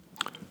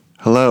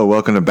Hello,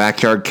 welcome to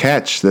Backyard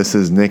Catch. This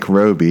is Nick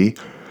Roby.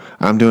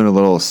 I'm doing a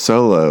little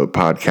solo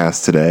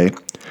podcast today.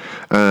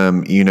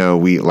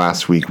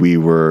 Last week we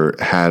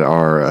had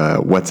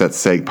our What's at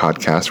Stake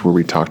podcast where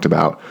we talked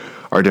about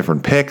our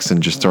different picks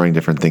and just throwing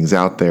different things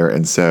out there.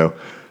 And so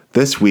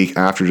this week,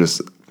 after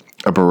just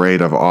a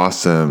parade of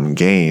awesome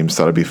games,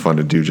 thought it'd be fun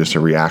to do just a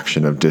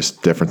reaction of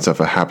just different stuff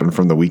that happened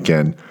from the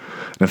weekend.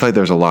 And I feel like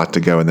there's a lot to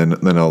go, and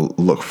then I'll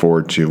look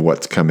forward to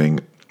what's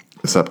coming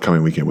this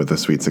upcoming weekend with the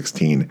Sweet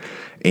 16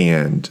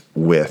 and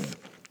with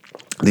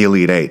the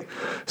Elite Eight.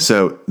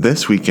 So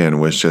this weekend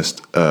was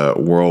just a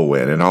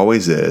whirlwind. It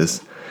always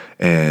is.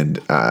 And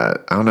I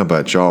don't know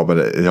about y'all, but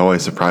it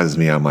always surprises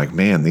me. I'm like,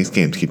 man, these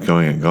games keep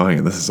going and going,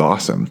 and this is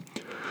awesome.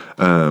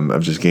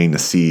 Of just getting to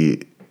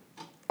see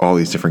all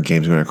these different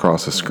games going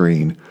across the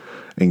screen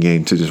and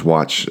getting to just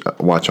watch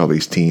all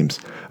these teams.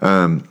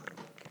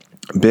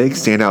 Big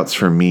standouts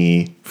for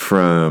me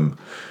from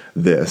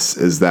this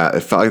is that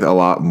it felt like a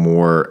lot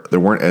more. There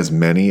weren't as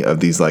many of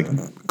these like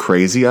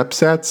crazy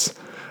upsets.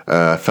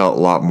 Felt a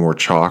lot more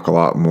chalk, a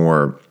lot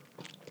more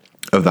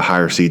of the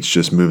higher seeds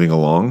just moving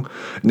along.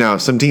 Now,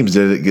 some teams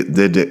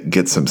did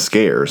get some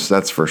scares,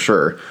 that's for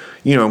sure.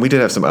 And we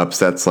did have some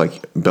upsets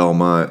like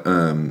Belmont.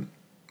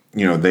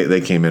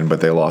 They came in,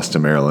 but they lost to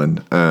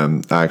Maryland.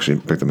 I actually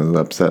picked them as an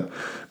upset,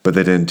 but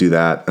they didn't do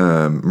that.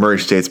 Murray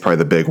State's probably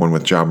the big one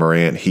with John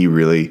Morant. He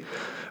really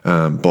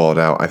balled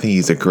out. I think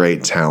he's a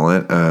great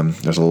talent.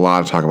 There's a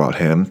lot of talk about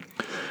him,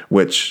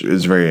 which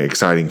is very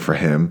exciting for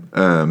him.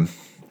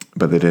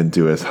 But they didn't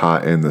do as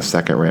hot in the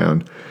second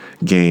round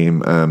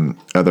game.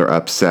 Other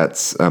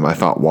upsets, I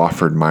thought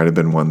Wofford might have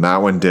been one.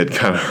 That one did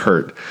kind of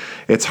hurt.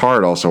 It's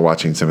hard also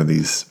watching some of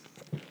these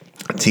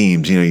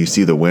teams. You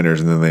see the winners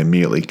and then they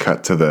immediately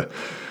cut to the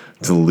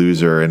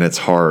loser, and it's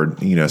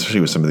hard, especially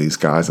with some of these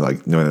guys,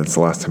 like knowing that's the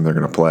last time they're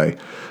going to play.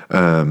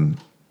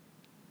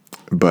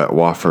 But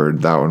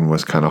Wofford, that one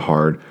was kind of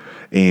hard.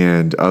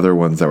 And other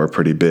ones that were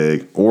pretty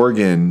big.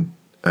 Oregon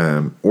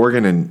and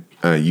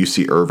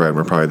UC Irvine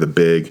were probably the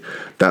big,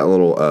 that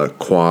little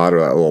quad or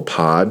that little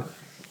pod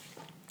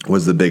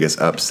was the biggest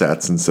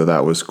upsets. And so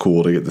that was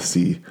cool to get to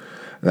see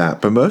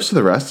that. But most of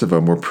the rest of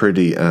them were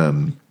pretty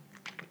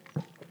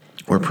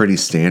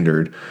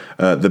standard.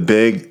 The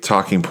big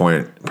talking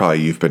point, probably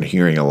you've been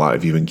hearing a lot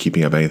if you've been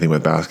keeping up anything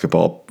with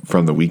basketball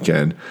from the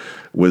weekend,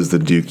 was the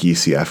Duke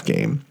UCF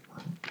game.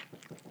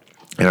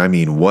 And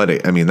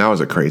that was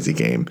a crazy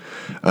game.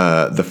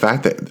 The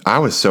fact that I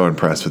was so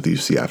impressed with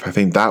UCF, I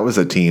think that was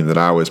a team that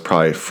I was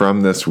probably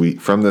from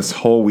this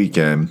whole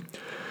weekend,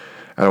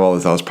 out of all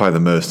this, I was probably the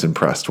most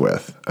impressed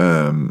with.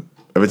 Of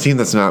a team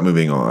that's not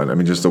moving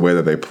on. Just the way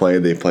that they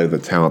played the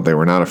talent. They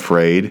were not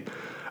afraid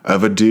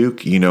of a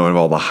Duke, of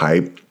all the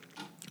hype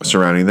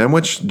surrounding them,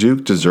 which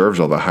Duke deserves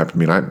all the hype.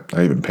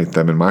 I even picked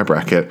them in my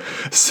bracket.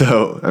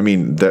 So,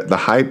 the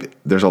hype,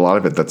 there's a lot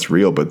of it that's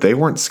real, but they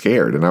weren't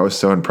scared, and I was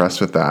so impressed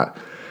with that.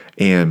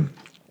 And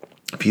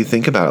if you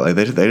think about it,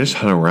 like they just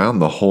hung around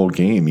the whole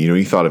game.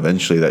 You thought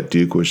eventually that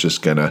Duke was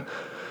just going to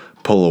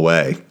pull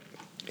away.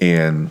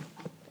 And,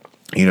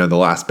 the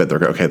last bit, they're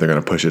going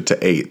to push it to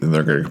 8, then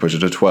they're going to push it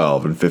to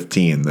 12 and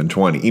 15, then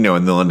 20,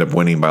 and they'll end up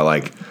winning by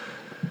like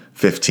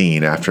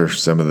 15 after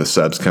some of the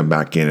subs come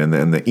back in, and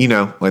then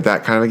like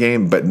that kind of a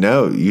game. But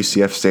no,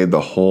 UCF stayed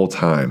the whole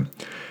time,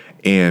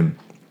 and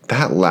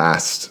that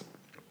last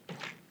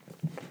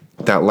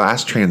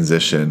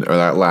transition, or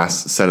that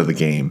last set of the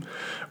game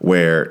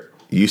where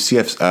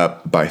UCF's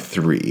up by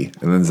 3,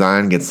 and then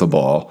Zion gets the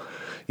ball.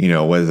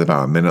 What is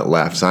about a minute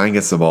left? Zion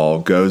gets the ball,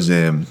 goes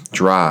in,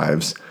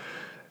 drives,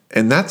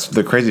 and that's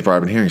the crazy part.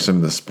 I've been hearing some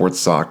of the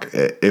sports talk.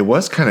 It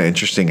was kind of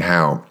interesting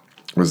how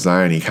with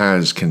Zion, he kind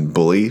of just can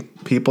bully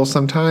people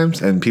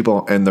sometimes, and the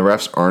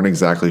refs aren't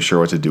exactly sure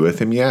what to do with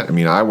him yet.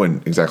 I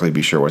wouldn't exactly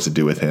be sure what to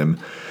do with him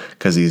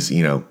because he's,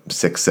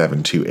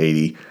 6'7",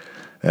 280,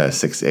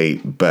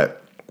 6'8", but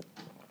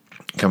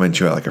coming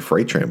to it like a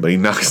freight train. But he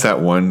knocks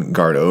that one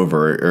guard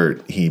over, or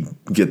he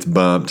gets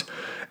bumped,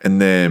 and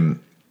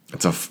then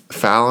it's a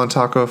foul on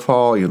Taco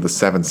Fall, the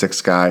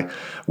 7'6" guy,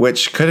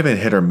 which could have been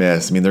hit or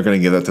miss. They're going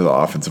to give that to the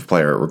offensive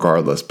player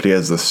regardless, but he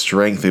has the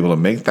strength to be able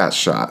to make that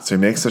shot. So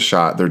he makes the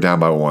shot. They're down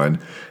by 1,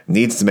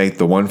 needs to make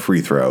the one free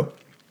throw.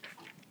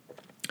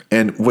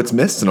 And what's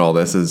missed in all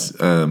this is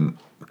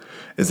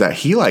that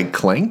he like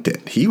clanked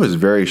it. He was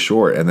very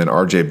short, and then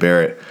RJ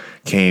Barrett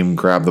came,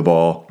 grabbed the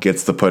ball,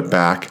 gets the put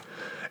back,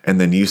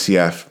 and then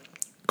UCF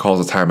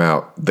calls a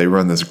timeout. They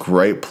run this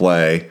great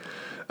play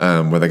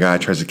where the guy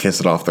tries to kiss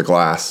it off the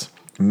glass,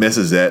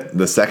 misses it.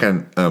 The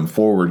second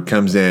forward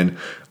comes in,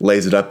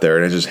 lays it up there,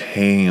 and it's just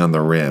hanging on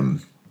the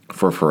rim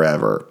for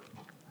forever.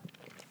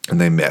 And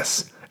they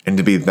miss. And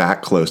to be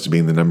that close to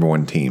being the number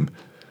 1 team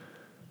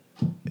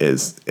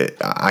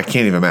I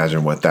can't even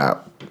imagine what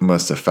that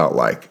must have felt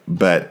like.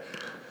 But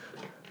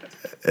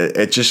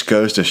it just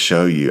goes to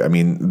show you.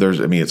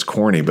 It's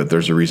corny, but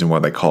there's a reason why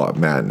they call it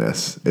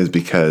madness, is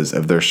because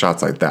of their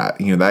shots like that.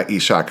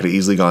 That shot could have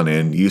easily gone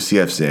in.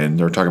 UCF's in.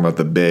 They're talking about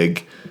the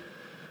big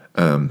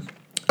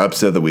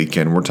upset of the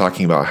weekend. We're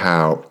talking about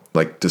how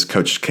like, does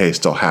Coach K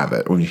still have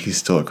it? Well, he's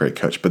still a great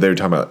coach, but they were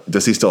talking about,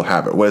 does he still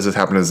have it? What does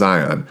happen to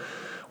Zion?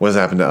 What does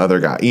happen to other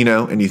guys?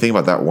 And you think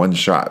about that one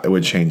shot, it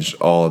would change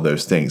all of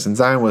those things. And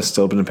Zion was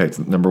still been picked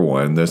number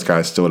one. Those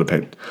guys still would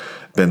have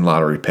been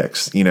lottery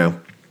picks,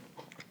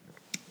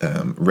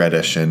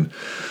 Reddish and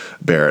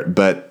Barrett.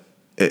 But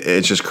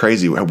it's just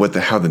crazy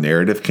how the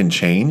narrative can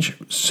change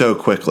so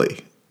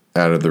quickly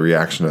out of the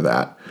reaction to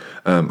that.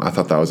 I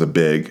thought that was a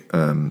big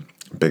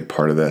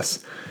part of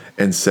this.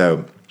 And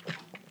so,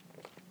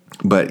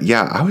 but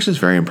yeah, I was just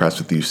very impressed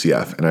with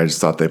UCF, and I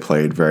just thought they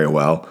played very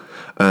well.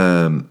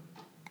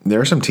 There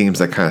are some teams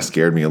that kind of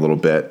scared me a little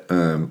bit.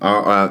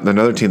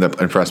 Another team that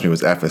impressed me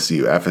was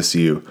FSU.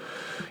 FSU,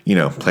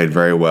 played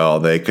very well.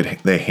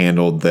 They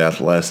handled the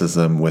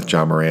athleticism with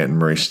John Morant and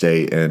Murray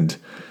State, and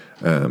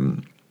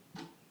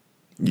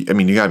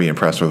you got to be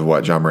impressed with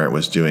what John Morant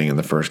was doing in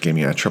the first game.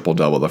 He had a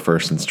triple-double, the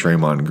first since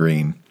Draymond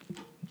Green.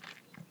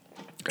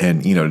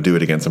 And, to do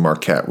it against a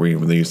Marquette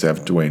when they used to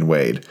have Dwayne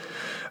Wade.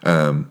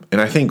 And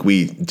I think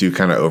we do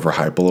kind of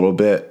overhype a little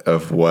bit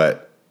of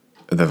what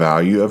the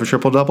value of a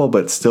triple-double,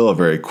 but it's still a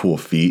very cool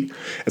feat.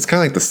 It's kind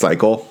of like the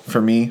cycle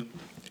for me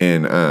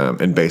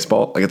in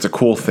baseball. Like, it's a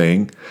cool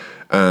thing.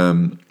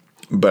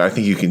 But I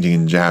think you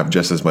can have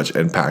just as much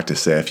impact as,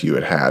 say, if you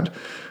had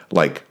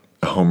like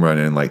a home run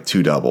and like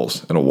 2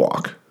 doubles and a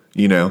walk,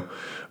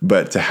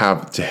 But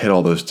to hit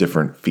all those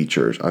different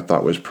features, I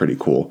thought was pretty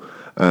cool.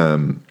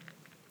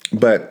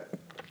 But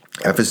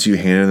FSU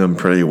handled them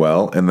pretty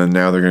well, and then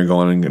now they're going to go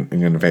on and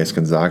going to face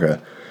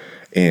Gonzaga.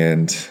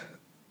 And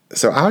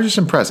so I was just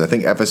impressed. I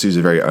think FSU is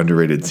a very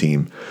underrated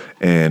team,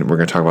 and we're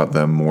going to talk about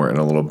them more in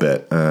a little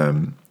bit.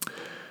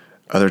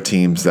 Other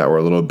teams that were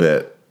a little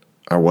bit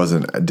I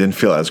didn't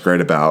feel as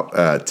great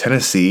about.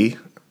 Tennessee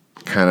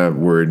kind of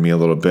worried me a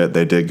little bit.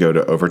 They did go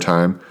to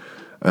overtime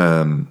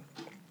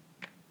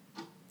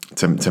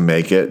to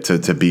make it,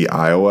 to beat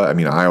Iowa.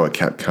 Iowa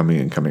kept coming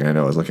and coming. I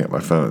know I was looking at my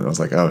phone, and I was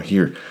like, oh,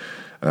 here,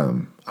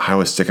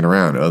 Iowa's sticking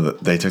around. Oh,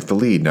 they took the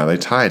lead. Now they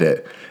tied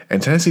it.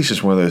 And Tennessee's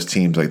just one of those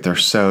teams, like, they're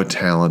so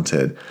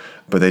talented,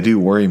 but they do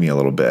worry me a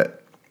little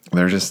bit.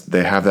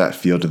 They have that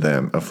feel to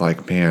them of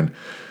like, man,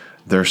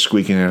 they're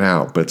squeaking it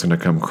out, but it's going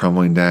to come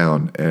crumbling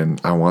down, and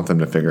I want them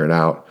to figure it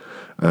out.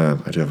 I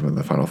do have them in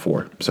the Final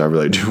Four, so I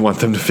really do want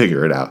them to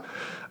figure it out.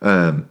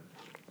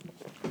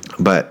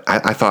 But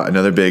I thought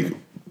another big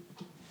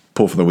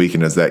pull from the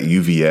weekend is that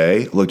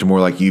UVA looked more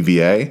like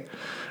UVA.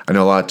 I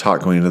know a lot of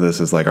talk going into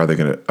this is like, are they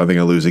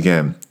gonna lose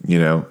again?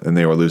 And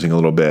they were losing a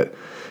little bit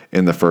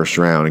in the first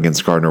round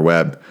against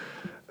Gardner-Webb.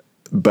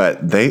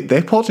 But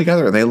they pulled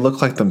together and they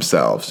look like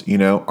themselves. Are they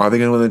going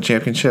to win the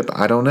championship?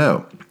 I don't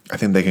know. I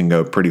think they can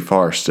go pretty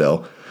far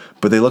still,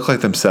 but they look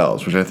like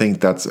themselves, which I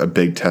think that's a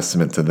big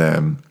testament to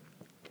them.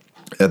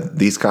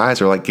 These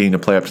guys are like getting to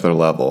play up to their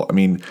level.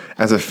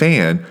 As a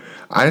fan,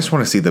 I just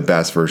want to see the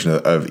best version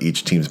of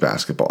each team's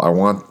basketball. I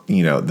want,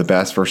 the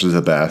best versus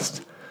the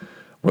best.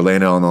 We're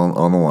laying it on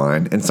the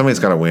line, and somebody's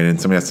got to win, and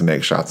somebody has to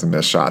make shots and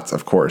miss shots,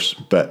 of course.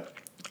 But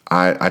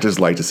I just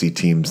like to see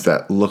teams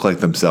that look like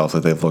themselves,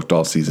 like they've looked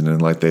all season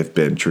and like they've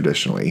been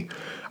traditionally.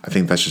 I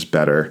think that's just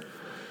better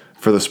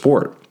for the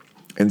sport.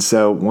 And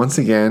so once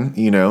again,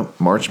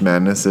 March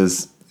Madness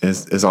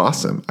is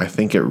awesome. I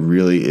think it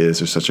really is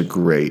just such a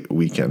great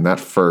weekend.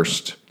 That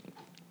first,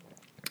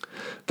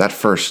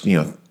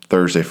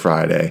 Thursday,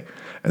 Friday,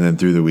 and then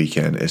through the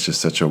weekend, it's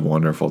just such a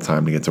wonderful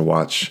time to get to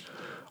watch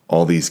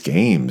all these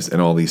games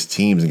and all these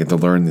teams and get to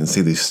learn and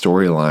see these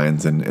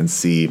storylines and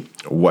see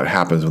what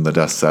happens when the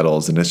dust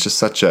settles. And it's just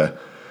such a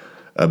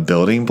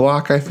building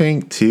block, I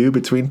think, too,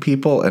 between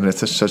people. And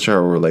it's such a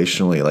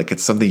relationally, like,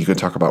 it's something you can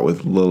talk about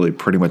with literally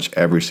pretty much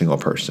every single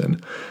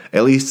person,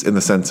 at least in the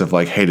sense of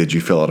like, hey, did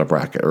you fill out a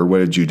bracket, or what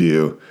did you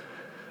do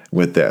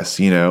with this?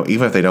 Even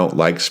if they don't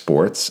like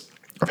sports,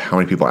 of how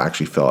many people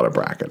actually fill out a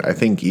bracket. I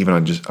think even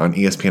on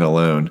ESPN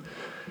alone,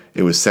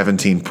 it was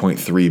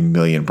 17.3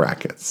 million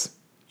brackets.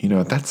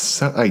 That's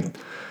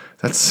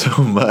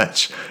so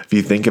much if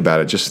you think about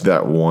it. Just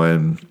that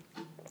one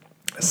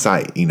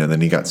site,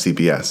 then you got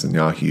CBS and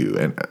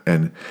Yahoo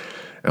and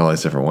all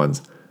these different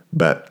ones.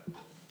 But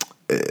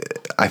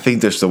I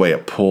think that's the way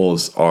it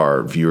pulls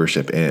our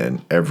viewership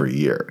in every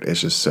year.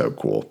 It's just so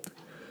cool.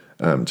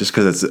 Just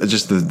because it's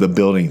just the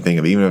building thing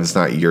of, even if it's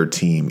not your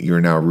team,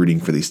 you're now rooting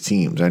for these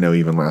teams. I know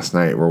even last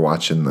night we're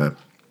watching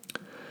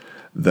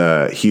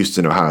the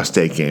Houston Ohio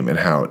State game, and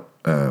how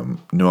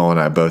Noel and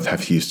I both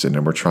have Houston,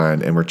 and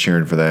we're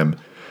cheering for them,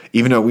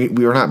 even though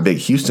we are not big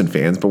Houston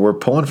fans, but we're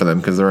pulling for them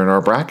because they're in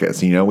our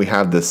brackets. We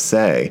have this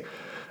say.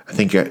 I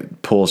think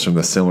it pulls from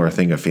the similar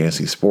thing of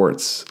fantasy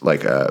sports,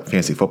 like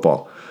fantasy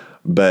football,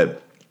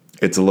 but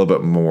it's a little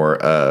bit more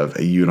of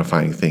a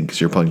unifying thing because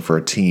you're playing for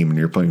a team and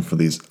you're playing for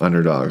these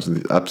underdogs,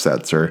 these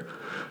upsets, or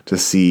to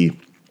see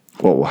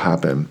what will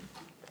happen.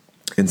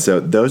 And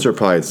so those are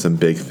probably some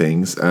big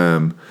things.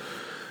 And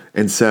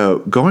so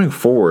going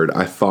forward,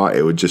 I thought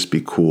it would just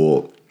be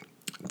cool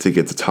to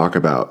get to talk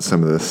about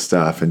some of this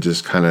stuff and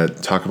just kind of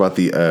talk about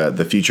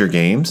the future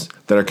games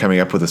that are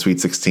coming up with the Sweet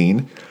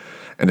 16,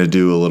 and to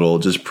do a little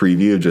just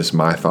preview, just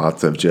my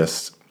thoughts of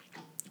just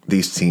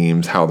these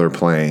teams, how they're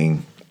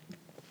playing,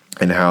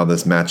 and how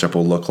this matchup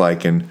will look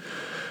like, and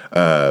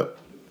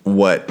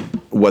what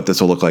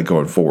this will look like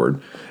going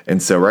forward.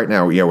 And so right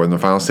now, we're in the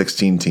final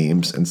 16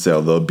 teams, and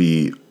so there'll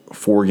be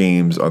 4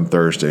 games on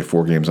Thursday,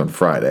 4 games on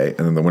Friday,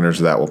 and then the winners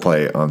of that will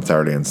play on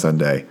Saturday and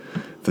Sunday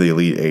for the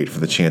Elite Eight for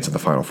the chance of the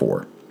Final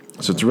Four.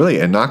 So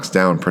it knocks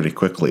down pretty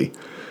quickly.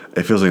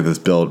 It feels like this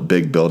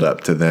big build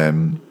up to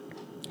then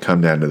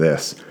come down to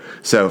this.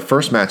 So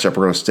first matchup,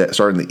 we're going to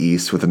start in the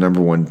East with the number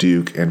 1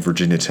 Duke and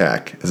Virginia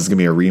Tech. This is going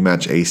to be a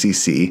rematch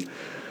ACC.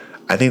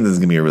 I think this is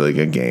going to be a really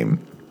good game.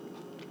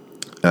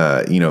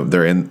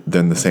 They're in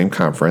the same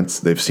conference.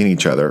 They've seen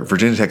each other.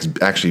 Virginia Tech's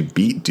actually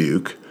beat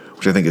Duke,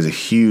 which I think is a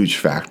huge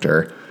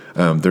factor.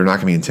 They're not going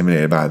to be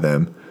intimidated by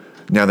them.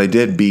 Now, they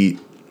did beat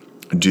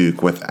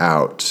Duke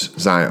without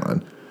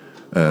Zion,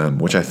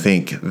 which I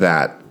think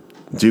that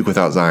Duke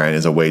without Zion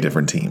is a way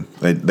different team.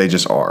 They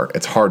just are.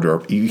 It's hard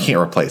you can't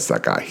replace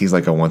that guy. He's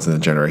like a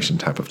once-in-a-generation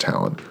type of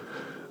talent.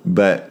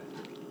 But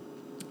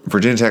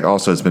Virginia Tech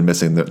also has been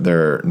missing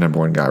their number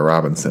 1 guy,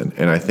 Robinson,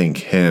 and I think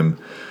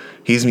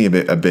he's going to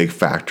be a big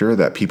factor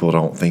that people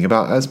don't think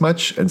about as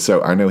much. And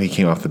so I know he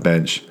came off the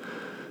bench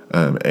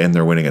and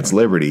they're winning against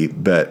Liberty,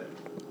 but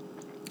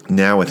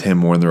now with him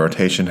more in the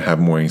rotation,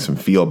 having some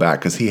feel back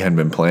because he hadn't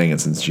been playing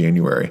it since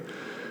January,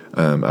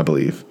 I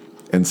believe.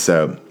 And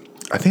so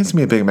I think it's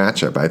going to be a big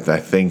matchup. I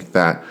think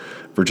that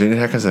Virginia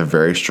Tech has a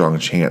very strong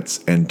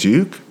chance, and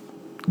Duke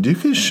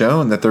has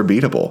shown that they're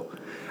beatable.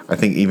 I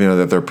think even though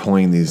that they're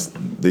pulling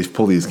they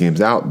pull these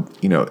games out,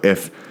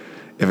 if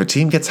a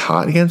team gets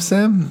hot against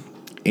them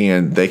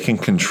and they can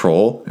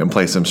control and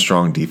play some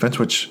strong defense,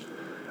 which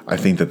I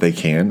think that they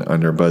can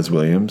under Buzz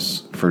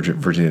Williams for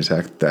Virginia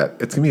Tech, that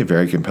it's going to be a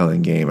very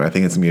compelling game. And I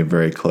think it's going to be a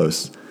very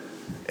close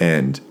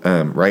end.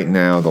 Right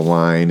now, the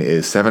line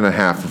is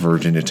 7.5 for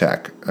Virginia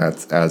Tech.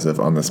 That's as of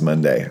on this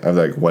Monday. I was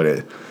like, what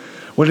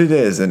it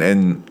is.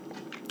 And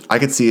I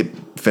could see it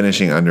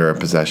finishing under a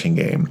possession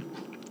game.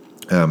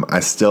 I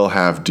still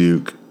have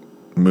Duke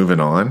moving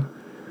on,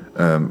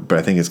 but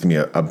I think it's going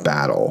to be a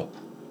battle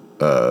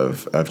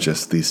of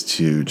just these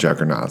two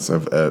juggernauts.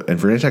 And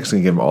Virginia Tech's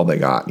going to give them all they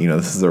got.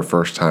 This is their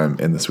first time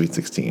in the Sweet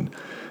 16,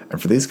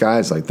 and for these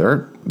guys, like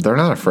they're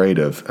not afraid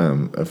of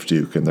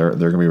Duke, and they're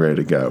going to be ready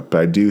to go.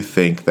 But I do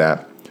think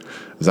that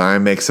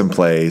Zion makes some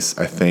plays.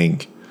 I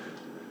think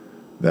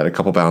that a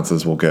couple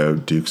bounces will go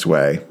Duke's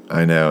way.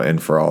 I know,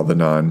 and for all the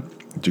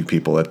non-Duke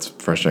people, it's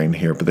frustrating to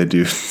hear, but they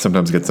do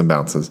sometimes get some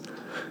bounces.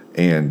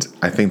 And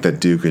I think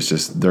that Duke is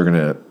just they're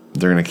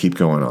gonna keep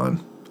going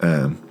on.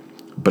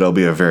 But it'll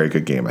be a very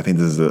good game. I think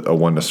this is a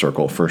one to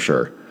circle for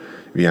sure,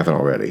 if you haven't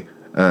already.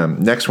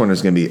 Next one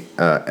is going to be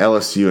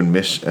LSU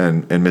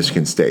and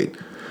Michigan State.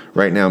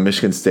 Right now,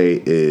 Michigan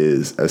State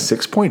is a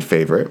 6-point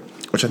favorite,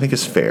 which I think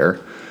is fair.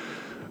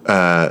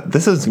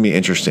 This is going to be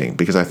interesting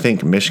because I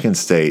think Michigan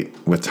State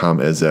with Tom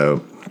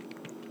Izzo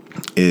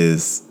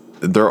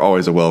they're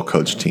always a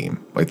well-coached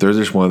team. Like they're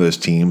just one of those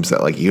teams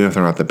that, like, even if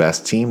they're not the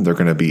best team, they're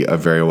going to be a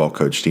very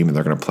well-coached team, and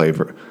they're going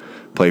to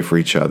play for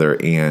each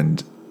other,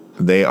 and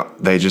they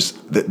have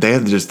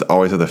just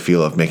always have the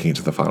feel of making it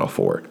to the Final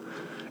Four.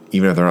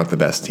 Even if they're not the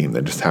best team,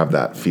 they just have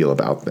that feel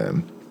about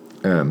them.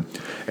 And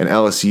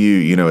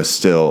LSU, is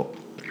still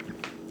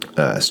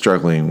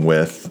struggling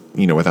with,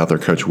 without their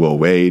coach Will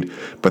Wade,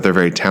 but they're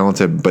very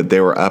talented. But they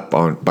were up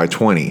by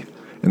 20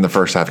 in the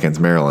first half against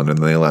Maryland, and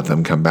they let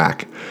them come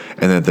back.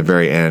 And then at the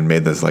very end,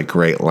 made this like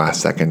great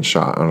last-second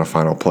shot on a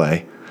final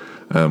play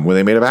when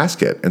they made a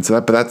basket. And so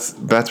that's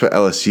what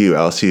LSU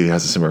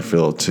has a similar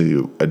feel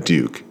to a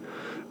Duke.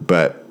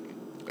 But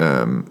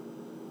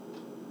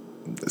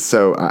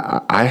so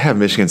I have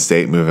Michigan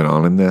State moving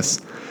on in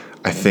this.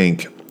 I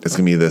think it's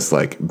going to be this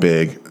like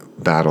big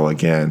battle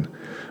again.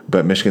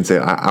 But Michigan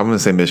State, I'm going to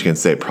say Michigan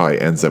State probably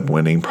ends up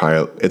winning.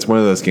 It's one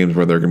of those games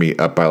where they're going to be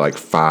up by like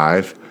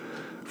 5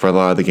 for a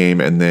lot of the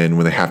game, and then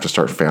when they have to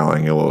start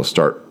fouling, it will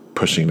start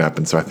pushing it up.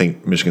 And so I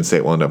think Michigan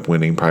State will end up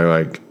winning probably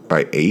like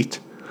by 8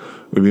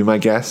 would be my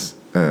guess,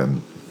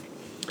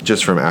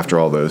 just from after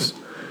all those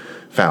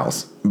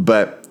fouls.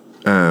 But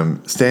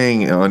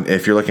staying on,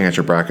 if you're looking at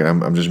your bracket,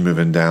 I'm just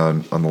moving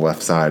down on the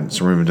left side.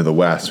 So we're moving to the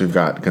west. We've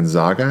got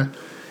Gonzaga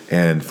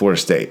and Florida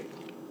State.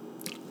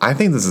 I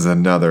think this is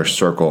another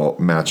circle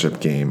matchup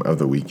game of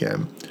the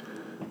weekend.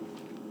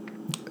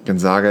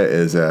 Gonzaga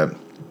is a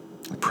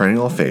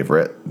perennial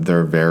favorite.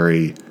 They're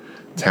very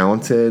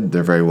talented.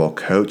 They're very well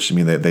coached. I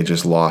mean, they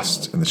just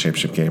lost in the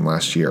championship game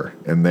last year,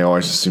 and they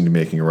always just seem to be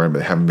making a run, but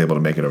they haven't been able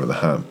to make it over the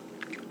hump.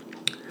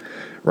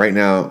 Right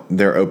now,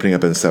 they're opening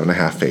up as a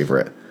 7.5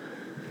 favorite.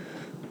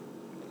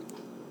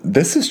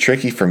 This is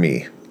tricky for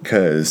me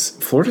because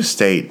Florida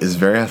State is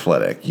very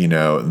athletic.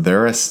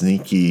 They're a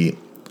sneaky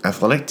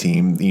athletic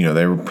team.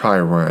 They would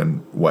probably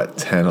run,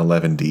 10,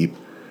 11 deep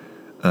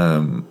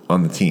on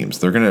the teams.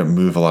 They're going to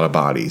move a lot of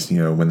bodies,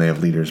 when they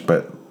have leaders,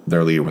 but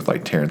their leader with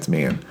like Terrence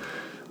Mann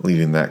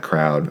leading that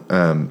crowd.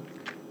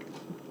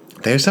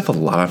 They just have a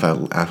lot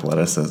of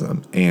athleticism,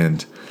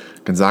 and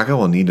Gonzaga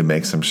will need to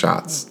make some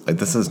shots. Like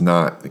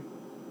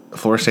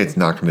Florida State's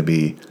not going to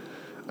be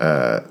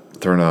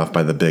thrown off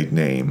by the big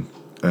name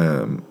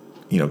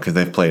because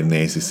they've played in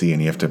the ACC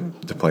and you have to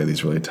play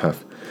these really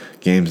tough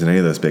games in any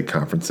of those big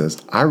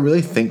conferences. I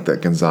really think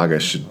that Gonzaga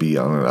should be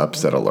on an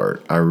upset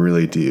alert. I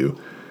really do.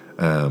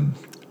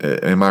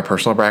 In my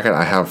personal bracket,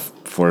 I have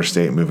Florida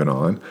State moving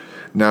on.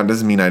 Now, it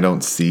doesn't mean I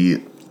don't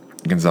see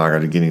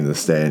Gonzaga getting to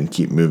stay and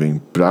keep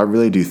moving, but I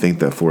really do think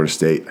that Florida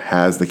State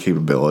has the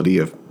capability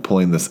of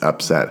pulling this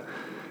upset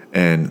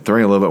and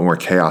throwing a little bit more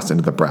chaos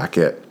into the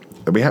bracket.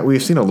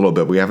 We've seen a little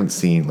bit. We haven't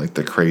seen like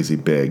the crazy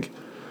big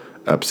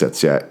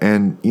upsets yet.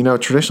 And,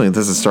 traditionally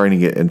this is starting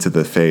to get into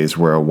the phase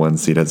where a 1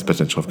 seed has the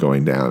potential of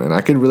going down. And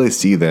I could really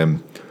see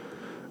them,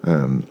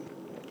 and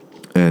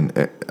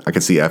I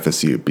could see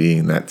FSU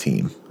being that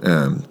team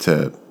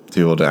to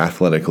be able to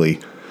athletically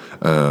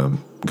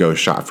go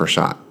shot for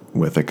shot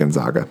with a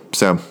Gonzaga.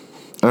 So,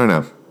 I don't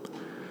know.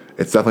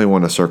 It's definitely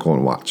one to circle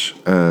and watch.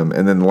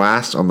 And then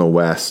last on the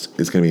West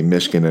is going to be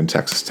Michigan and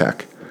Texas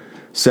Tech.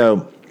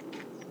 So,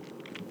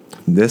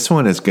 this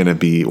one is going to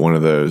be one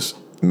of those,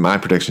 my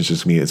prediction is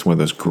just going to be it's one of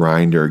those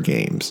grinder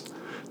games.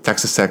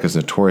 Texas Tech is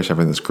notorious for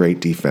having this great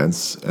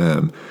defense.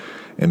 And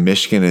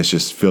Michigan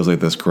just feels like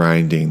this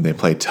grinding. They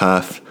play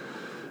tough.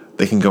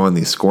 They can go on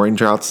these scoring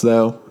droughts,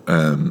 though,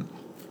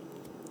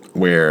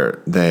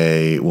 where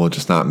they will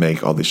just not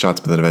make all these shots,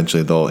 but then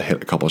eventually they'll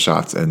hit a couple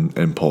shots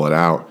and pull it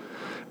out.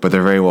 But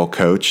they're very well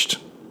coached.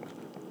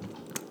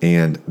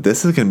 And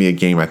this is going to be a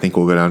game I think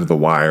will go down to the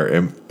wire.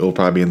 It'll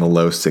probably be in the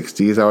low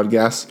 60s, I would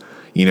guess.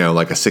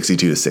 Like a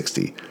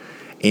 62-60.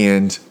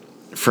 And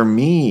for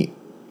me,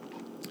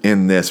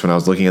 in this, when I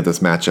was looking at this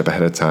matchup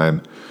ahead of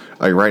time,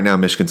 like right now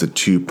Michigan's a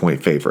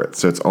 2-point favorite.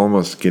 So it's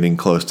almost getting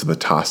close to the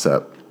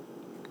toss-up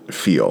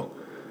feel.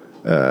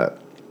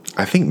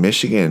 I think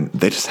Michigan,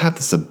 they just have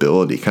this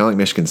ability, kind of like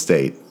Michigan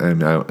State. I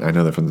know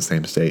they're from the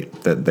same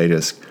state, that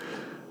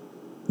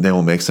they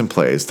will make some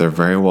plays. They're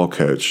very well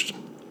coached,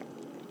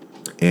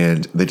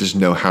 and they just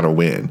know how to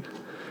win.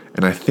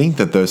 And I think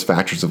that those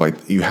factors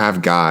of you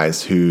have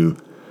guys who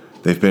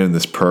they've been in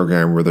this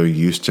program where they're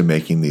used to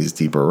making these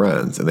deeper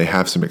runs, and they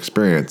have some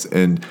experience.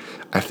 And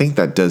I think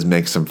that does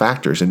make some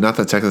factors. And not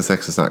that Texas Tech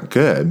is not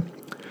good,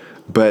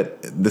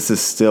 but this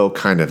is still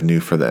kind of new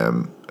for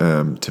them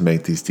to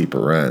make these deeper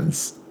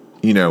runs.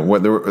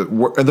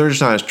 They're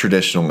just not as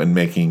traditional in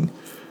making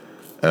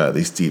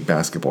these deep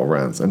basketball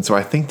runs. And so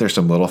I think there's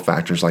some little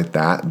factors like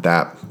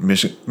that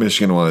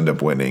Michigan will end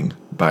up winning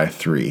by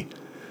 3,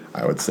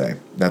 I would say.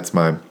 That's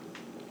my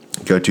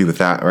go-to with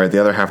that. All right,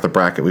 the other half of the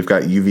bracket, we've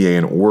got UVA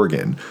and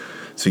Oregon.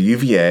 So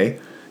UVA,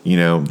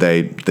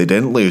 they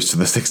didn't lose to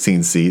the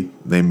 16 seed.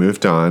 They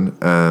moved on.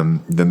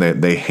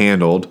 Then they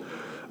handled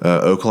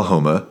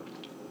Oklahoma.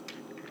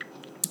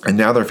 And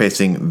now they're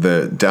facing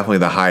definitely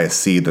the highest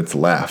seed that's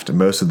left.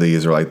 Most of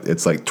these are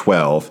it's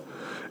 12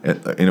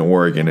 in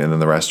Oregon, and then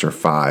the rest are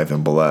 5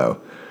 and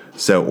below.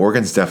 So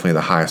Oregon's definitely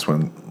the highest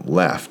one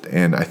left.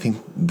 And I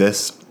think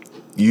this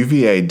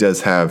UVA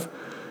does have,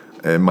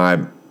 in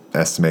my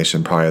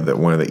estimation, probably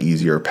one of the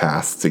easier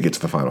paths to get to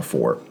the Final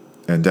Four,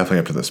 and definitely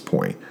up to this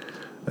point.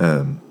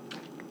 But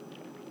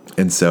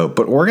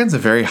Oregon's a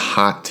very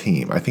hot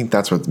team. I think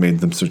that's what made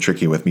them so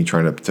tricky with me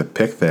trying to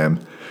pick them,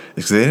 is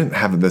because they didn't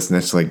have this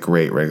necessarily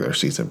great regular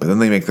season. But then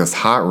they make this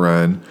hot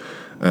run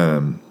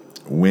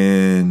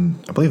when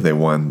I believe they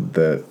won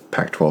the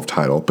Pac-12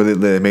 title.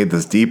 But they made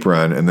this deep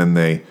run, and then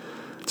they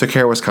took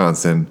care of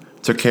Wisconsin,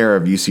 took care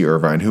of UC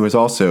Irvine, who was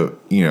also,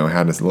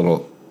 had this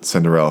little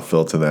Cinderella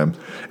feel to them.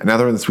 And now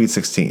they're in the Sweet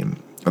 16.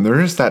 And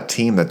they're just that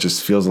team that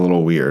just feels a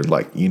little weird.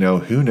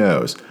 Who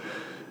knows?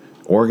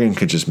 Oregon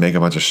could just make a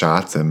bunch of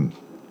shots and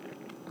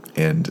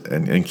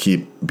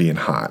keep being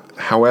hot.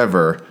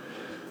 However,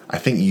 I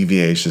think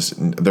UVA is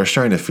they're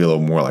starting to feel a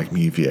little more like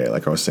UVA,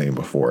 like I was saying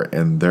before.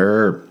 And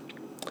their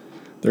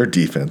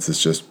defense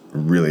is just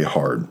really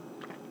hard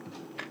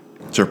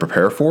to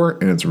prepare for,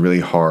 and it's really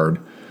hard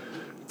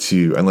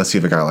to, unless you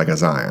have a guy like a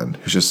Zion,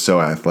 who's just so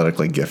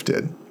athletically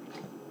gifted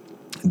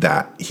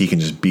that he can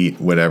just beat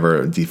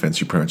whatever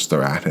defense you pretty much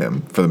throw at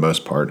him for the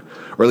most part.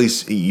 Or at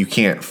least you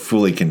can't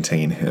fully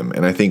contain him.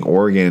 And I think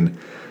Oregon,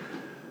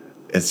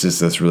 it's just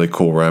this really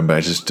cool run, but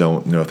I just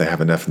don't know if they have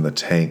enough in the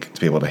tank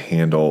to be able to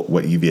handle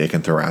what UVA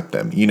can throw at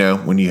them.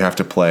 When you have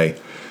to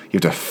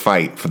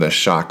fight for the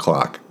shot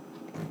clock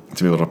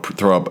to be able to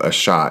throw up a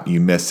shot,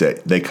 you miss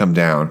it, they come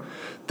down,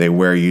 they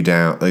wear you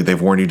down,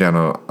 they've worn you down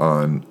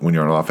on when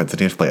you're on offense, and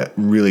you have to play a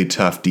really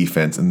tough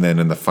defense, and then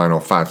in the final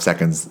 5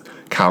 seconds,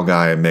 Kyle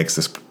Guy makes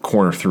this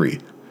corner 3,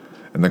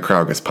 and the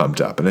crowd gets pumped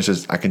up. And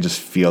I can just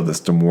feel this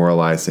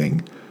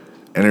demoralizing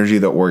energy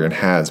that Oregon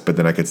has, but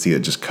then I could see it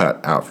just cut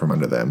out from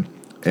under them.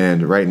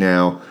 And right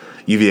now,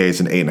 UVA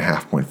is an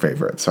 8.5-point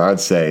favorite. So I'd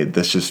say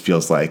this just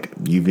feels like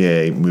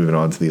UVA moving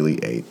on to the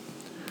Elite Eight.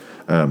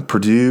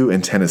 Purdue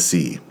and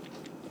Tennessee.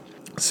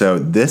 So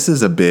this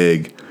is a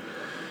big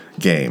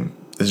game.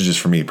 This is just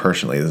for me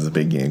personally. This is a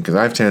big game because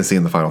I have Tennessee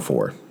in the Final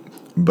Four.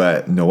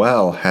 But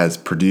Noel has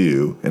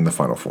Purdue in the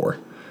Final Four.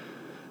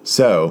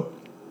 So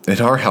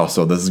in our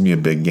household, this is going to be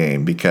a big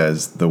game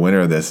because the winner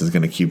of this is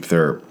going to keep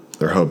their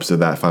hopes of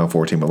that Final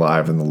Four team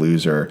alive, and the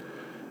loser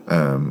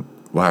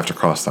we'll have to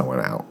cross that one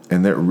out.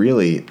 And that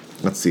really,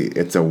 let's see,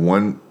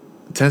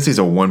 Tennessee's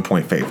a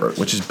 1-point favorite,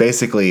 which is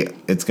basically,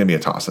 it's going to be a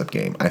toss-up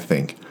game, I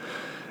think.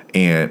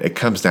 And it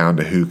comes down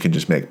to who can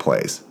just make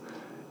plays.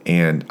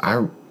 And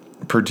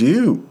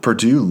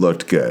Purdue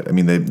looked good. I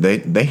mean,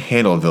 they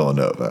handled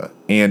Villanova.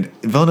 And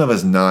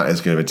Villanova's not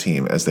as good of a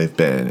team as they've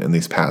been in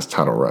these past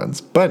title runs.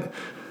 But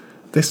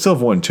they still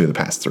have won 2 of the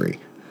past 3.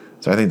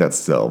 So I think that's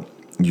still,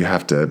 you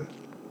have to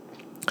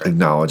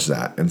acknowledge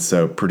that. And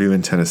so Purdue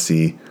and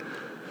Tennessee,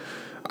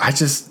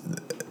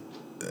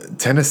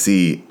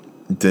 Tennessee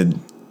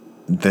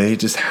they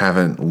just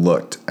haven't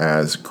looked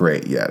as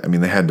great yet. I mean,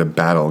 they had to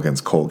battle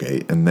against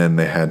Colgate, and then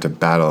they had to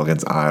battle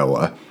against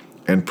Iowa.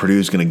 And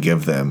Purdue's going to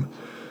give them,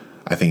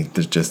 I think,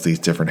 there's just these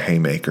different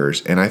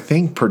haymakers. And I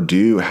think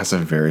Purdue has a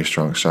very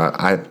strong shot.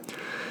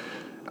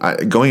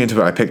 Going into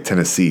it, I picked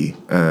Tennessee,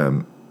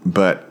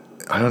 but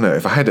I don't know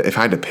if I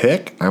had to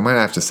pick, I might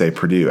have to say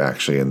Purdue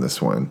actually in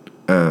this one.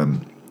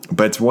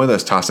 But it's one of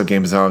those toss-up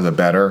games. If I was a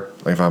bettor,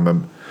 like I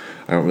don't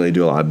really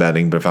do a lot of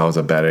betting, but if I was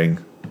a betting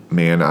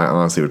man, I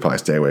honestly would probably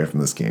stay away from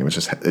this game. It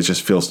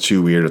just feels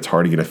too weird. It's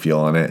hard to get a feel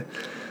on it.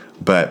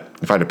 But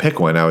if I had to pick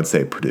one, I would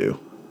say Purdue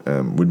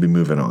would be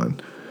moving on.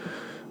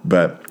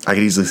 But I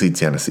could easily see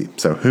Tennessee.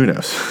 So who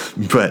knows?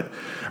 But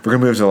we're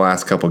going to move to the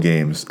last couple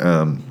games.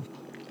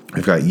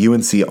 We've got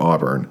UNC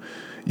Auburn.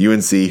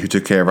 UNC, who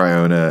took care of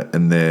Iona,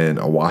 and then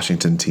a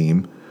Washington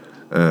team.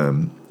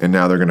 And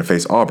now they're going to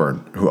face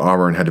Auburn, who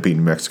Auburn had to beat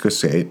New Mexico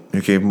State,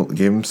 who gave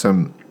them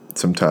some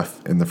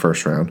tough in the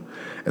first round.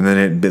 And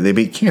then they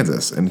beat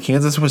Kansas. And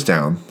Kansas was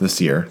down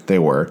this year. They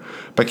were.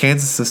 But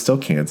Kansas is still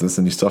Kansas,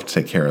 and you still have to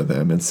take care of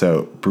them. And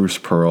so Bruce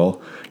Pearl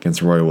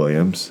against Roy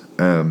Williams.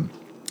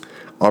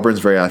 Auburn's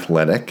very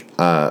athletic.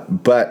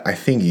 But I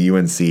think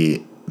UNC,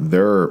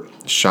 their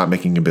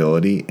shot-making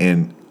ability,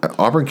 and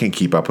Auburn can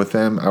keep up with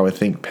them. I would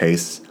think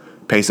pace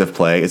of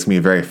play. It's going to be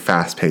a very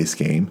fast-paced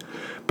game.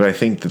 But I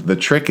think the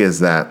trick is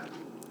that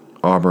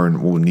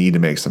Auburn will need to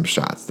make some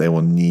shots. They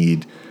will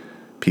need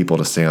people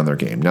to stay on their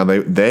game. Now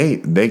they've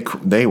been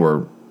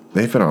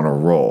on a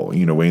roll,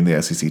 winning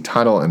the SEC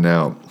title and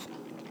now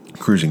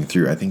cruising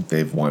through. I think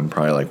they've won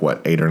probably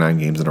 8 or 9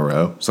 games in a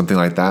row, something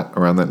like that,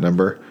 around that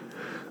number.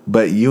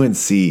 But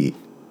UNC,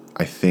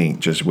 I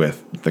think, just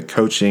with the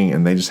coaching,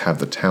 and they just have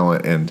the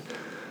talent, and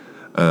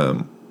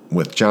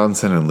with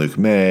Johnson and Luke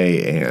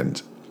May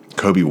and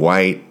Kobe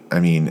White,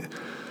 I mean,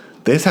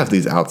 they just have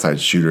these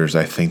outside shooters.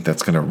 I think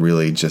that's going to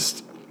really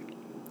just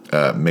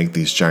make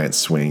these giant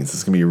swings.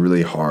 It's going to be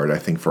really hard, I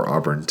think, for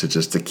Auburn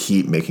to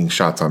keep making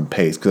shots on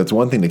pace, because it's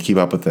one thing to keep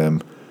up with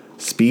them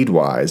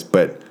speed-wise,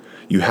 but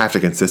you have to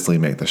consistently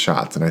make the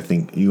shots. And I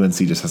think UNC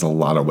just has a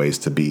lot of ways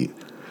to beat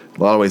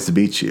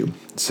you.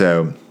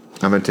 So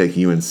I'm going to take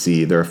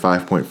UNC. They're a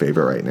 5-point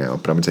favorite right now,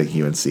 but I'm going to take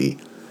UNC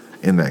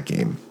in that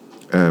game.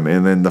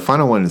 And then the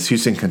final one is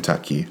Houston,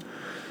 Kentucky.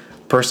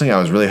 Personally, I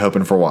was really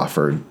hoping for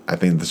Wofford. I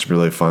think this is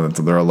really fun.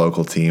 They're a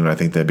local team, and I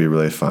think that'd be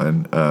really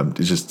fun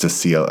just to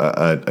see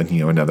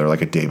another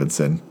like a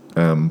Davidson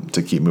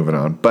to keep moving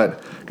on.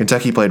 But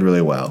Kentucky played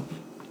really well.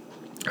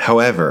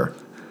 However,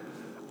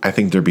 I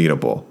think they're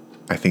beatable.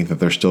 I think that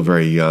they're still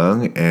very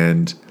young,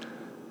 and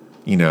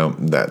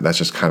that's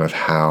just kind of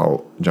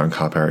how John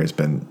Calipari has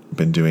been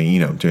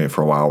doing it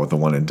for a while with the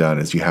one and done.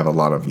 Is you have a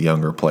lot of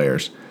younger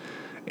players.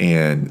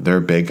 And their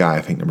big guy,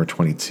 I think number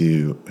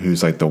 22,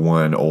 who's like the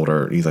one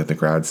older, he's like the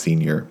grad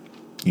senior.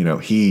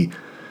 He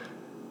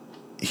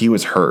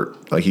was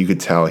hurt. Like you could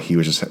tell he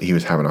was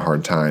having a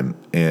hard time.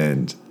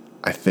 And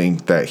I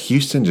think that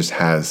Houston they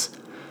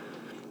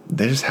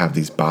just have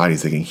these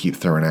bodies they can keep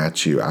throwing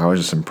at you. I was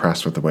just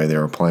impressed with the way they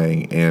were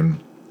playing,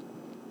 and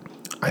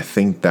I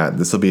think that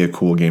this will be a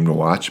cool game to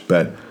watch.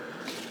 But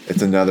it's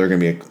going to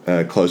be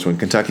a close one.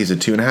 Kentucky's a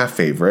 2.5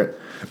 favorite,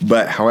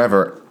 but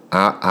however,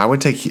 I'm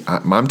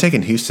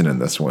taking Houston in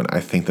this one. I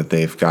think that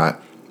they've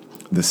got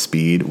the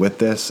speed with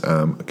this.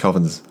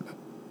 Kelvin's,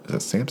 is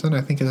that Sampson?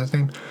 I think is his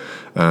name.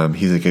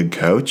 He's a good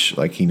coach.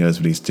 Like he knows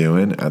what he's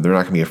doing. They're not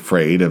going to be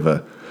afraid of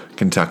a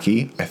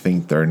Kentucky. I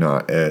think they're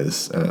not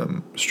as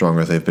strong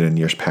as they've been in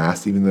years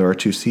past, even though they're a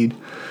 2 seed.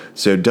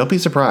 So don't be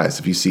surprised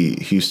if you see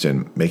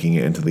Houston making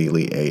it into the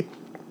Elite 8.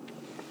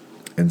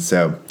 And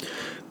so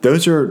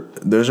those are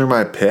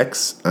my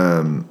picks.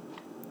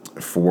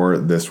 For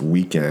this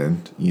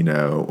weekend,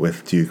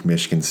 with Duke,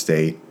 Michigan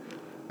State,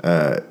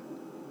 I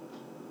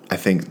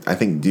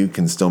think Duke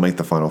can still make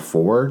the Final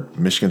Four.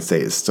 Michigan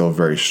State is still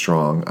very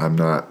strong.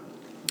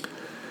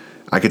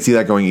 I could see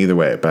that going either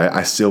way, but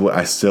I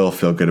still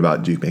feel good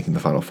about Duke making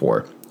the Final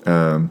Four.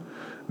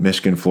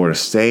 Michigan, Florida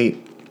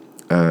State,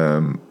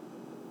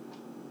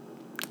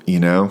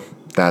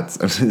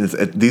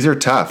 these are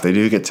tough. They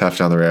do get tough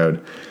down the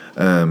road.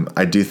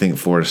 I do think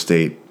Florida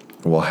State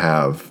will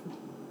have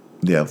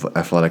the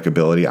athletic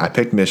ability. I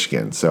picked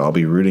Michigan, so I'll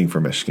be rooting for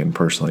Michigan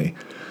personally.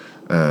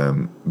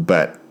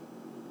 But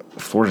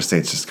Florida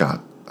State's just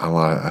got a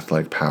lot of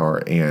athletic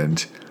power,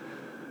 and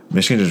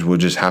Michigan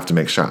would just have to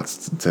make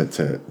shots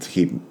to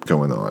keep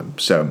going on.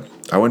 So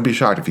I wouldn't be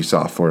shocked if you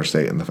saw Florida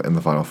State in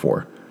the Final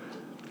Four.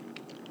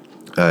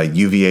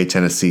 UVA,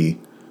 Tennessee.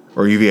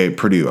 or UVA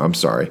Purdue. I'm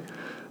sorry.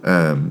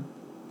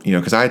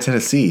 Because I had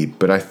Tennessee,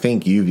 but I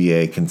think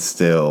UVA can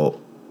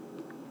still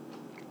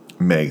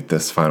make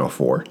this Final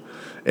Four.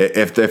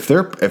 If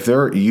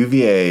they're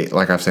UVA,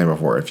 like I've said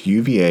before, if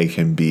UVA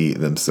can be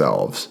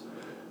themselves,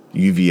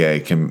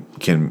 UVA can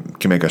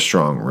make a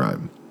strong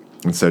run.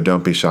 And so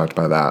don't be shocked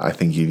by that. I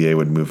think UVA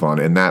would move on.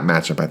 In that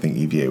matchup, I think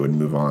UVA would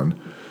move on.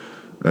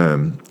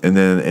 And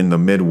then in the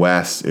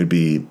Midwest, it would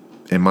be,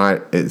 in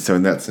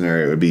that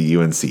scenario, it would be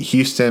UNC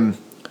Houston.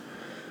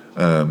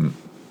 That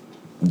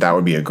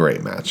would be a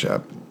great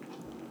matchup.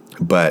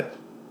 But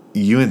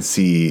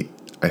UNC,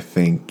 I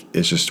think,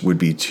 would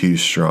be too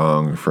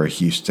strong for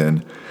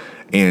Houston.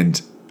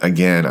 And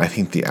again, I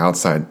think the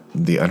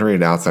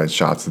underrated outside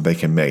shots that they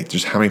can make,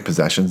 just how many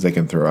possessions they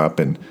can throw up,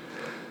 and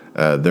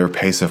their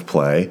pace of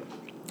play,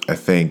 I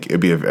think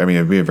it'd be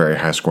a very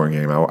high scoring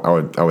game.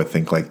 I would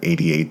think like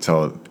 88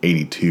 to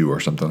 82 or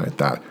something like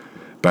that.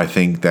 But I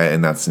think that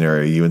in that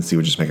scenario, UNC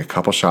would just make a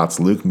couple shots.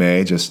 Luke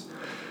May just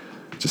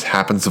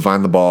happens to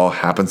find the ball,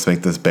 happens to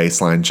make this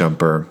baseline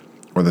jumper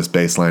or this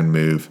baseline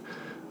move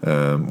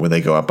where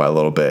they go up by a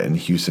little bit, and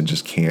Houston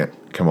just can't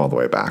come all the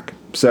way back.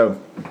 So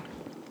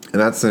in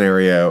that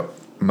scenario,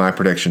 my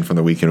prediction from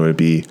the weekend would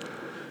be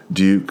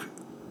Duke,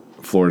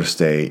 Florida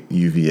State,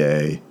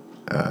 UVA,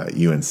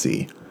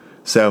 UNC.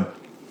 So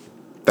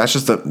that's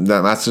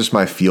just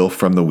my feel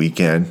from the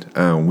weekend.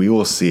 We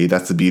will see.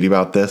 That's the beauty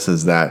about this,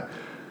 is that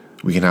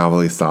we can have all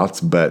these thoughts,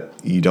 but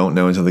you don't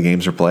know until the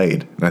games are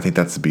played. And I think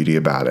that's the beauty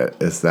about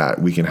it, is that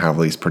we can have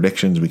all these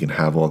predictions, we can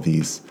have all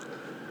these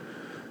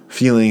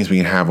feelings, we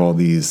can have all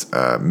these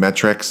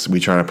metrics we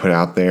try to put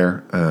out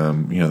there.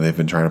 They've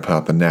been trying to put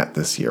out the net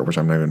this year, which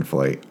I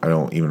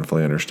don't even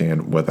fully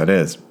understand what that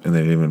is, and they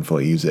didn't even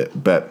fully use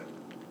it. But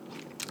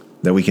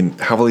that we can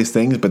have all these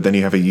things, but then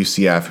you have a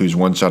UCF who's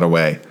one shot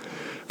away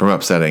from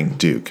upsetting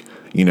Duke,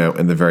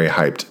 and the very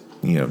hyped,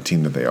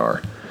 team that they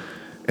are.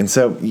 And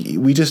so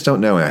we just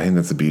don't know, and I think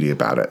that's the beauty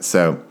about it.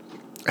 So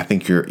I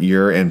think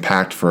you're in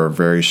packed for a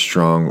very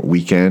strong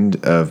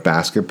weekend of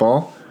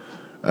basketball.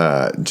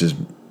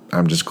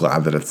 I'm just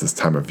glad that it's this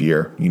time of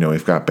year.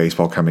 We've got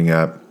baseball coming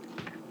up,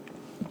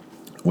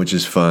 which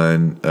is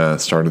fun,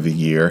 start of the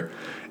year,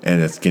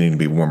 and it's getting to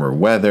be warmer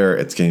weather.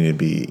 It's getting to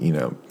be,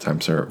 time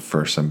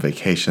for some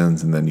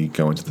vacations, and then you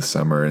go into the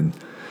summer, and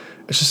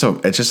it's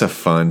just a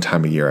fun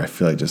time of year. I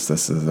feel like this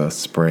is a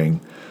spring.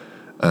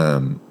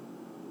 I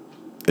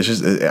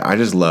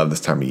just love this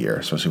time of year,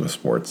 especially with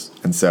sports.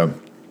 And so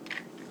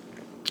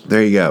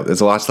there you go.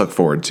 There's a lot to look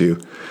forward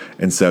to.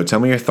 And so tell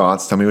me your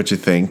thoughts. Tell me what you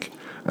think.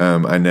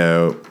 I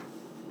know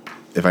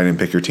if I didn't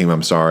pick your team,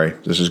 I'm sorry.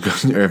 This is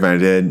good. Or if I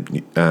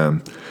did,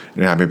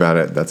 you're happy about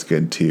it, that's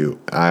good too.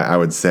 I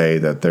would say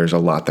that there's a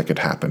lot that could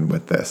happen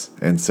with this.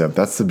 And so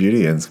that's the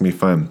beauty, and it's going to be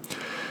fun.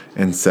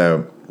 And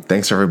so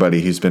thanks to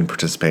everybody who's been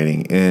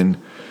participating in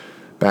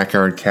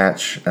Backyard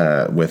Catch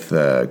with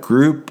the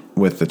group,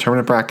 with the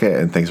tournament bracket,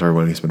 and thanks to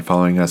everyone who's been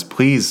following us.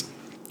 Please,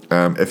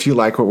 if you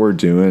like what we're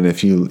doing,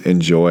 if you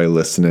enjoy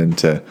listening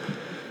to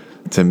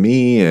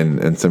me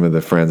and some of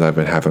the friends I've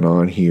been having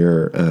on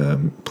here,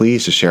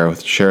 please just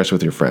share us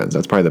with your friends.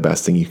 That's probably the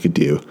best thing you could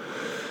do.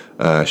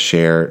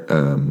 Share,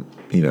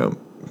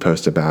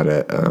 post about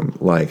it,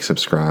 like,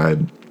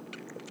 subscribe.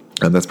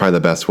 And that's probably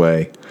the best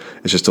way.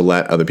 It's just to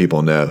let other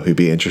people know who'd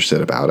be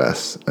interested about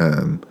us.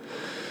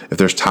 If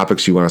there's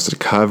topics you want us to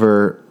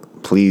cover,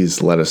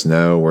 please let us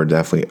know. We're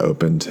definitely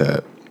open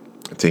to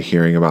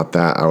hearing about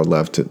that. I would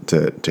love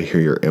to hear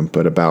your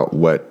input about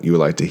what you would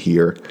like to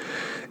hear.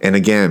 And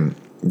again,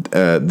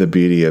 the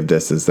beauty of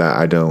this is that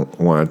I don't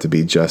want it to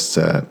be just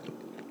a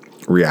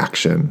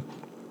reaction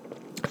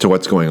to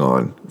what's going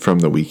on from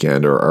the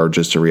weekend or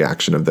just a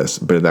reaction of this,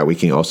 but that we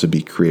can also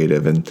be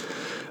creative and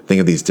think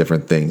of these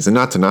different things, and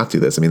not do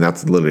this. I mean,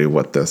 that's literally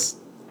what this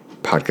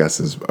podcast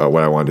is,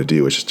 what I wanted to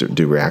do, is just to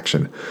do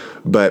reaction.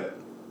 But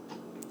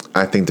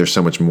I think there's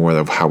so much more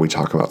of how we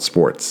talk about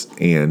sports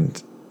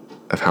and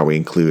of how we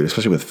include,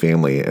 especially with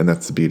family. And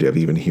that's the beauty of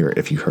even here,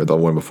 if you heard the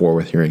one before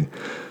with hearing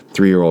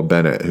 3-year-old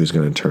Bennett, who's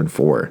going to turn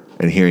 4,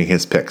 and hearing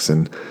his picks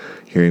and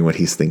hearing what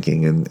he's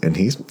thinking. And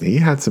he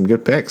had some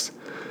good picks.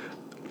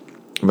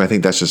 But I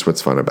think that's just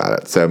what's fun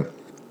about it. So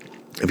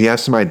if you have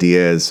some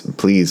ideas,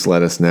 please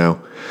let us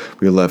know.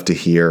 We would love to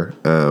hear.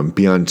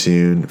 Be on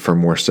tune for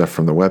more stuff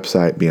from the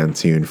website. Be on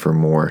tune for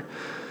more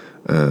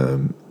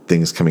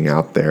things coming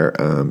out there.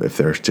 If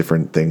there's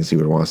different things you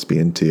would want us to be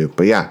into.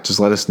 But yeah, just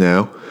let us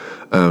know.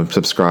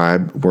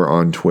 Subscribe. We're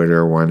on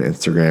Twitter. We're on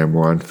Instagram.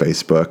 We're on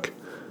Facebook.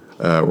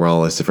 We're on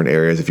all those different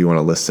areas. If you want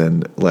to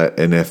listen,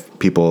 and if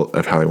people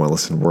of how they want to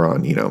listen, we're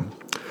on,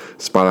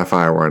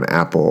 Spotify. We're on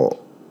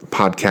Apple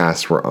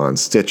Podcasts. We're on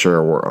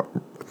Stitcher. We're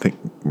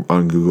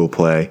on Google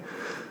Play,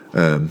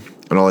 and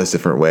all these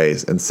different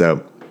ways. And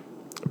so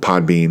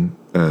Podbean,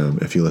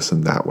 if you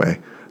listen that way.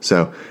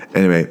 So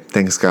anyway,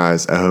 thanks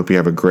guys. I hope you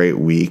have a great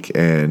week,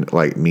 and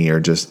like me are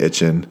just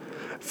itching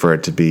for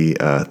it to be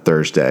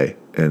Thursday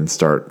and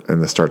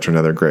the start to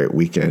another great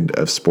weekend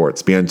of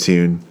sports. Be in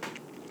tune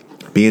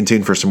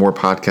for some more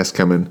podcasts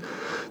coming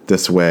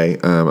this way.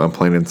 I'm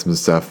planning some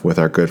stuff with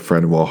our good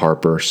friend Will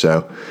Harper,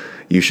 so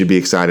you should be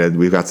excited.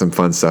 We've got some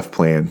fun stuff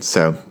planned.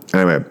 So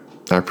anyway,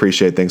 I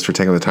appreciate it. Thanks for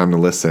taking the time to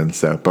listen.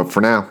 But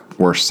for now,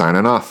 we're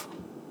signing off.